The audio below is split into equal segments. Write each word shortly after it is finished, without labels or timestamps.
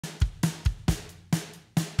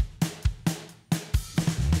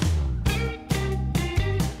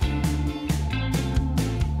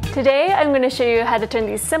Today I'm going to show you how to turn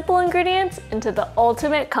these simple ingredients into the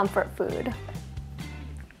ultimate comfort food.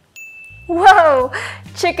 Whoa!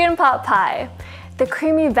 Chicken pot pie. The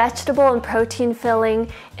creamy vegetable and protein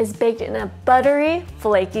filling is baked in a buttery,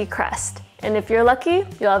 flaky crust. And if you're lucky,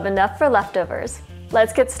 you'll have enough for leftovers.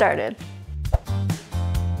 Let's get started.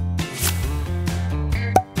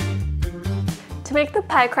 To make the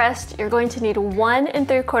pie crust, you're going to need 1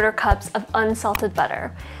 3/4 cups of unsalted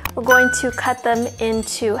butter. We're going to cut them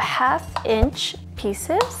into 1/2 inch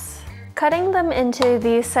pieces. Cutting them into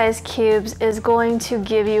these size cubes is going to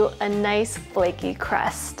give you a nice flaky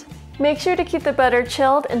crust. Make sure to keep the butter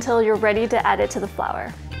chilled until you're ready to add it to the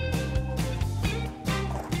flour.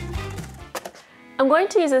 I'm going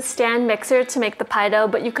to use a stand mixer to make the pie dough,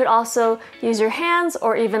 but you could also use your hands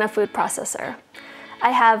or even a food processor. I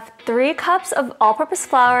have 3 cups of all-purpose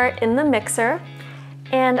flour in the mixer,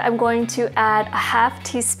 and I'm going to add a 1/2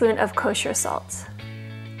 teaspoon of kosher salt.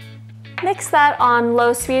 Mix that on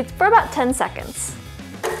low speed for about 10 seconds.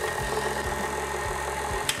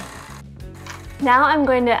 Now I'm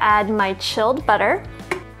going to add my chilled butter.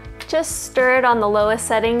 Just stir it on the lowest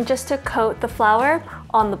setting just to coat the flour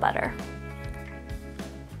on the butter.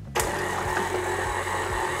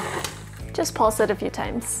 Just pulse it a few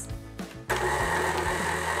times.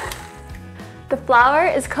 The flour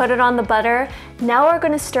is coated on the butter. Now we're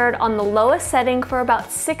going to stir it on the lowest setting for about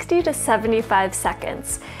 60 to 75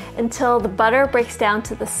 seconds until the butter breaks down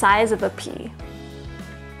to the size of a pea.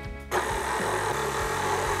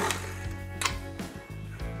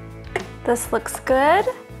 This looks good.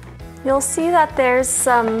 You'll see that there's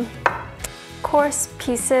some coarse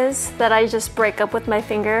pieces that I just break up with my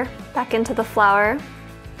finger back into the flour.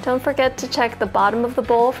 Don't forget to check the bottom of the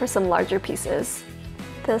bowl for some larger pieces.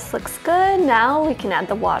 This looks good. Now we can add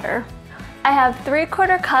the water. I have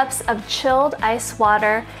 3/4 cups of chilled ice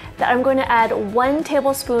water that I'm going to add 1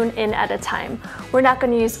 tablespoon in at a time. We're not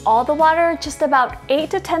going to use all the water, just about 8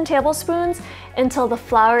 to 10 tablespoons until the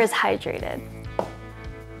flour is hydrated.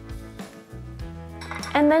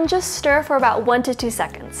 And then just stir for about 1 to 2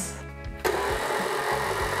 seconds.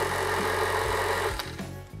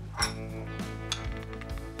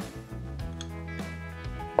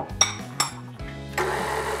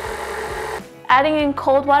 Adding in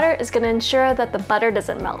cold water is going to ensure that the butter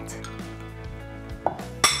doesn't melt.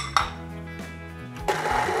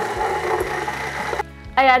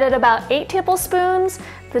 I added about 8 tablespoons.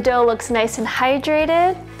 The dough looks nice and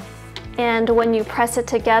hydrated, and when you press it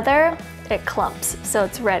together, it clumps, so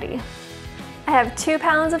it's ready. I have 2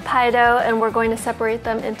 pounds of pie dough, and we're going to separate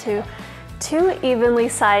them into 2 evenly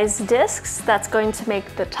sized discs. That's going to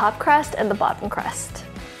make the top crust and the bottom crust.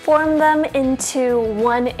 Form them into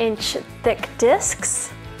 1 inch thick discs,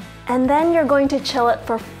 and then you're going to chill it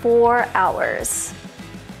for 4 hours.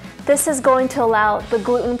 This is going to allow the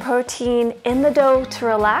gluten protein in the dough to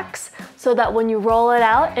relax so that when you roll it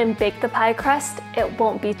out and bake the pie crust, it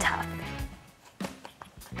won't be tough.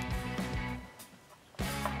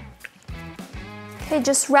 Okay,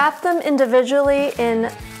 just wrap them individually in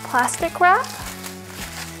plastic wrap.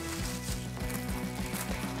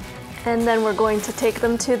 And then we're going to take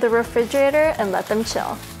them to the refrigerator and let them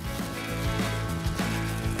chill.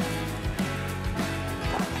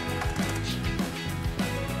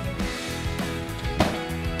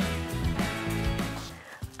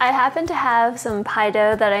 I happen to have some pie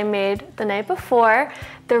dough that I made the night before.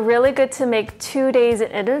 They're really good to make 2 days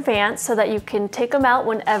in advance so that you can take them out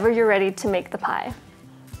whenever you're ready to make the pie.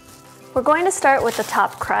 We're going to start with the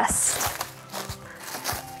top crust.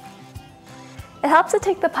 It helps to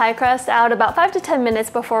take the pie crust out about 5 to 10 minutes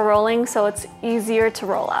before rolling so it's easier to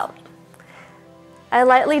roll out. I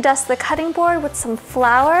lightly dust the cutting board with some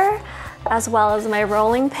flour as well as my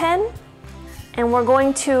rolling pin, and we're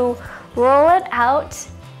going to roll it out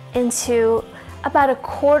into about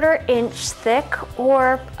 1/4 inch thick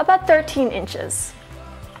or about 13 inches.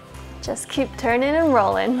 Just keep turning and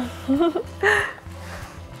rolling.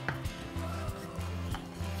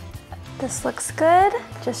 This looks good.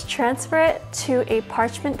 Just transfer it to a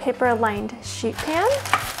parchment paper lined sheet pan.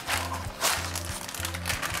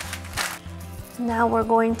 Now we're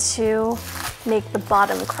going to make the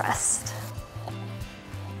bottom crust.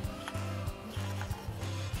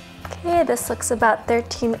 Okay, this looks about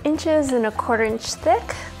 13 inches and 1/4 inch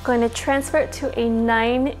thick. I'm going to transfer it to a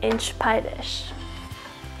 9 inch pie dish.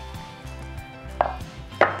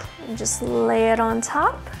 And just lay it on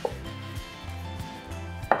top.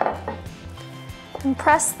 And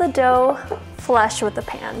press the dough flush with the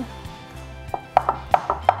pan.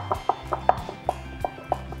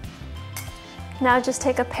 Now just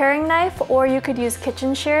take a paring knife, or you could use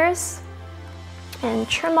kitchen shears and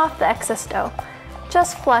trim off the excess dough.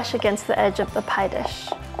 just flush against the edge of the pie dish.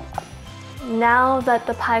 Now that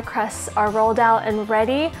the pie crusts are rolled out and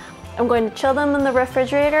ready, I'm going to chill them in the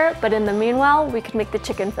refrigerator, but in the meanwhile, we can make the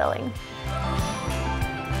chicken filling.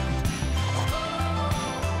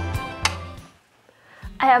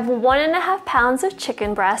 I have 1.5 pounds of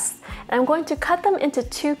chicken breasts, and I'm going to cut them into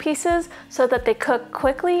 2 pieces so that they cook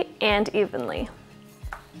quickly and evenly.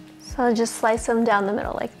 So I'll just slice them down the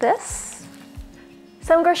middle like this.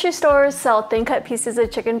 Some grocery stores sell thin cut pieces of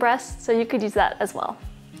chicken breast, so you could use that as well.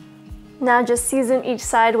 Now just season each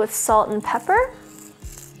side with salt and pepper.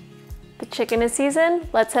 The chicken is seasoned,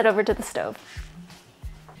 let's head over to the stove.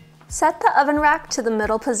 Set the oven rack to the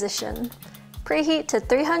middle position. Preheat to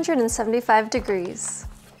 375 degrees.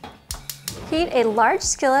 Heat a large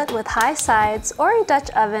skillet with high sides or a Dutch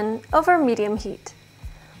oven over medium heat.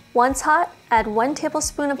 Once hot, add 1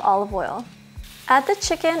 tablespoon of olive oil. Add the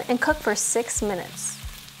chicken and cook for 6 minutes.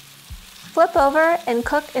 Flip over and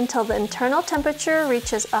cook until the internal temperature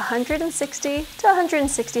reaches 160 to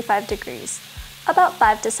 165 degrees, about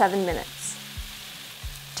 5 to 7 minutes.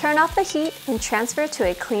 Turn off the heat and transfer to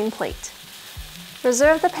a clean plate.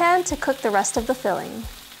 Reserve the pan to cook the rest of the filling.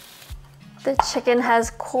 The chicken has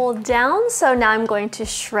cooled down, so now I'm going to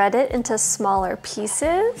shred it into smaller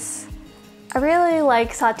pieces. I really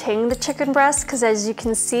like sauteing the chicken breast because, as you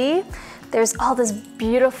can see, there's all this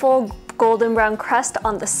beautiful golden brown crust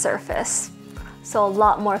on the surface, so a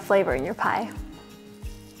lot more flavor in your pie.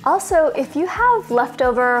 Also, if you have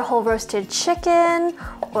leftover whole roasted chicken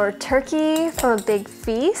or turkey from a big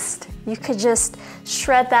feast, you could just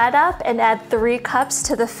shred that up and add 3 cups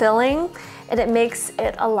to the filling, and it makes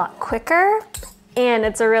it a lot quicker, and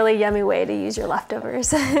it's a really yummy way to use your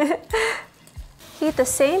leftovers. Heat the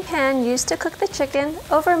same pan used to cook the chicken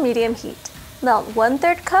over medium heat. Melt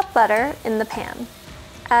 1/3 cup butter in the pan.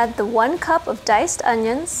 Add the 1 cup of diced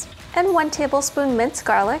onions and 1 tablespoon minced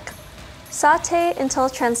garlic. Saute until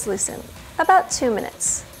translucent, about 2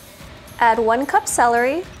 minutes. Add 1 cup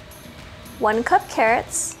celery, 1 cup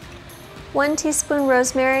carrots, 1 teaspoon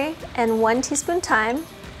rosemary, and 1 teaspoon thyme.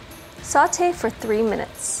 Saute for 3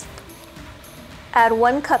 minutes. Add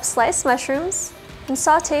 1 cup sliced mushrooms and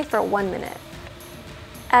saute for 1 minute.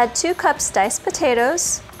 Add 2 cups diced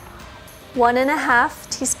potatoes, 1.5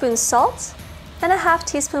 teaspoons salt, and 1/2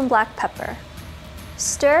 teaspoon black pepper.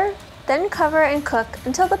 Stir, then cover and cook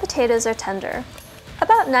until the potatoes are tender,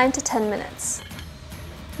 about 9 to 10 minutes.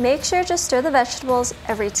 Make sure to stir the vegetables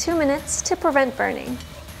every 2 minutes to prevent burning.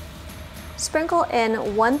 Sprinkle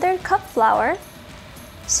in 1/3 cup flour.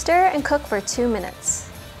 Stir and cook for 2 minutes.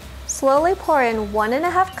 Slowly pour in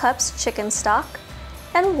 1.5 cups chicken stock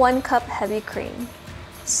and 1 cup heavy cream.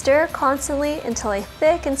 Stir constantly until a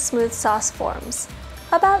thick and smooth sauce forms,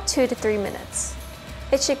 about 2 to 3 minutes.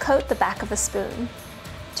 It should coat the back of a spoon.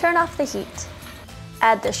 Turn off the heat.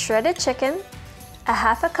 Add the shredded chicken,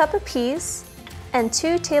 1/2 cup of peas, and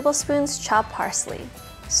 2 tablespoons chopped parsley.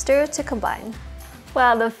 Stir to combine.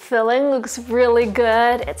 Wow, the filling looks really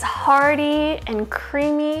good. It's hearty and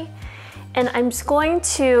creamy. And I'm just going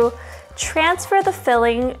to transfer the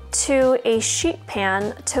filling to a sheet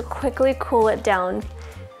pan to quickly cool it down.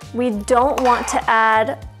 We don't want to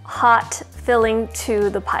add hot filling to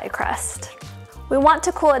the pie crust. We want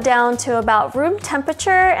to cool it down to about room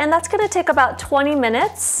temperature, and that's gonna take about 20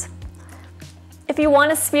 minutes. If you want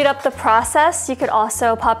to speed up the process, you could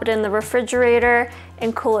also pop it in the refrigerator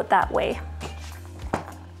and cool it that way.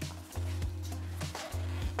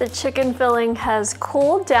 The chicken filling has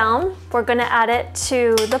cooled down. We're gonna add it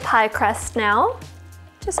to the pie crust now.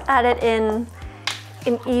 Just add it in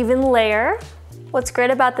an even layer. What's great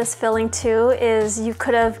about this filling too is you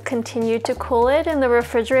could have continued to cool it in the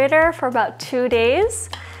refrigerator for about 2 days,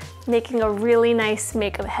 making a really nice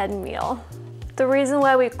make-ahead meal. The reason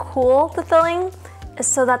why we cool the filling is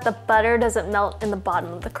so that the butter doesn't melt in the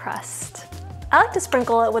bottom of the crust. I like to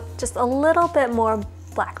sprinkle it with just a little bit more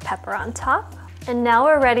black pepper on top. And now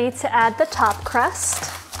we're ready to add the top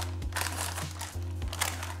crust.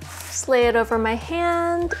 Just lay it over my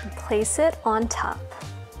hand and place it on top.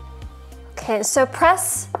 Okay, so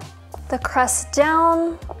press the crust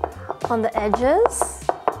down on the edges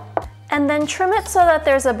and then trim it so that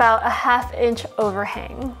there's about a 1/2 inch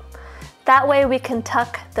overhang. That way we can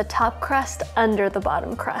tuck the top crust under the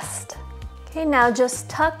bottom crust. Okay, now just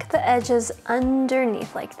tuck the edges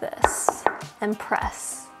underneath like this and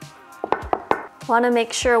press. Want to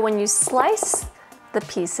make sure when you slice the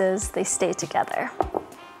pieces, they stay together.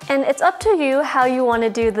 And it's up to you how you want to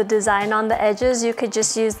do the design on the edges. You could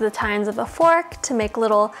just use the tines of a fork to make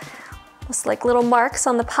almost like little marks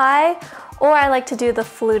on the pie, or I like to do the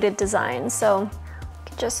fluted design. So you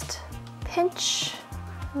can just pinch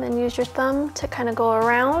And then use your thumb to kind of go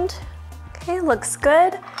around. Okay, looks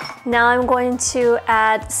good. Now I'm going to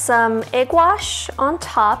add some egg wash on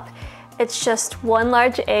top. It's just one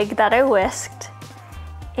large egg that I whisked.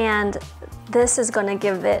 And this is going to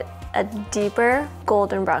give it a deeper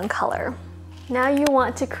golden brown color. Now you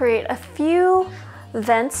want to create a few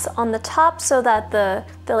vents on the top so that the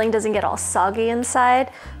filling doesn't get all soggy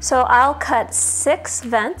inside. So I'll cut 6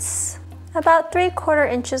 vents, about 3/4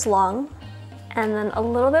 inches long, and then a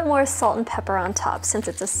little bit more salt and pepper on top since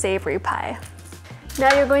it's a savory pie.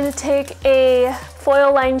 Now you're going to take a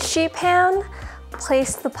foil-lined sheet pan,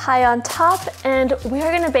 place the pie on top, and we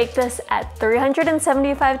are gonna bake this at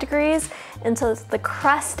 375 degrees until the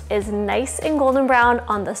crust is nice and golden brown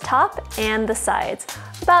on the top and the sides,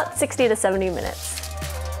 about 60 to 70 minutes.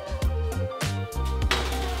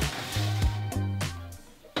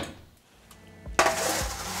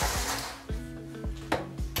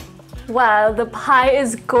 Wow, the pie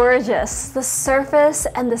is gorgeous. The surface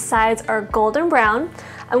and the sides are golden brown.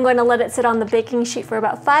 I'm going to let it sit on the baking sheet for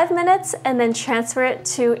about 5 minutes and then transfer it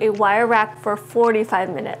to a wire rack for 45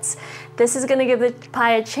 minutes. This is going to give the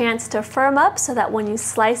pie a chance to firm up so that when you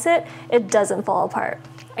slice it, it doesn't fall apart.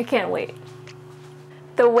 I can't wait.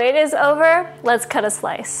 The wait is over. Let's cut a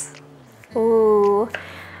slice. Ooh,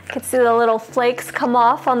 I can see the little flakes come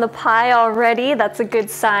off on the pie already. That's a good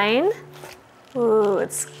sign. Ooh,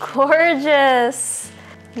 it's gorgeous.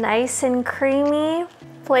 Nice and creamy,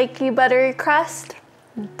 flaky, buttery crust.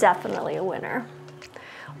 Definitely a winner.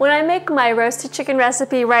 When I make my roasted chicken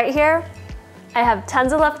recipe right here, I have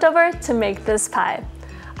tons of leftover to make this pie.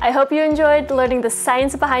 I hope you enjoyed learning the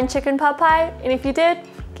science behind chicken pot pie, and if you did,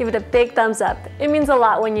 give it a big thumbs up. It means a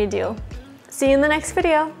lot when you do. See you in the next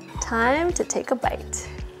video. Time to take a bite.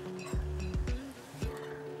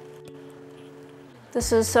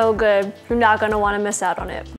 This is so good. You're not gonna wanna miss out on it.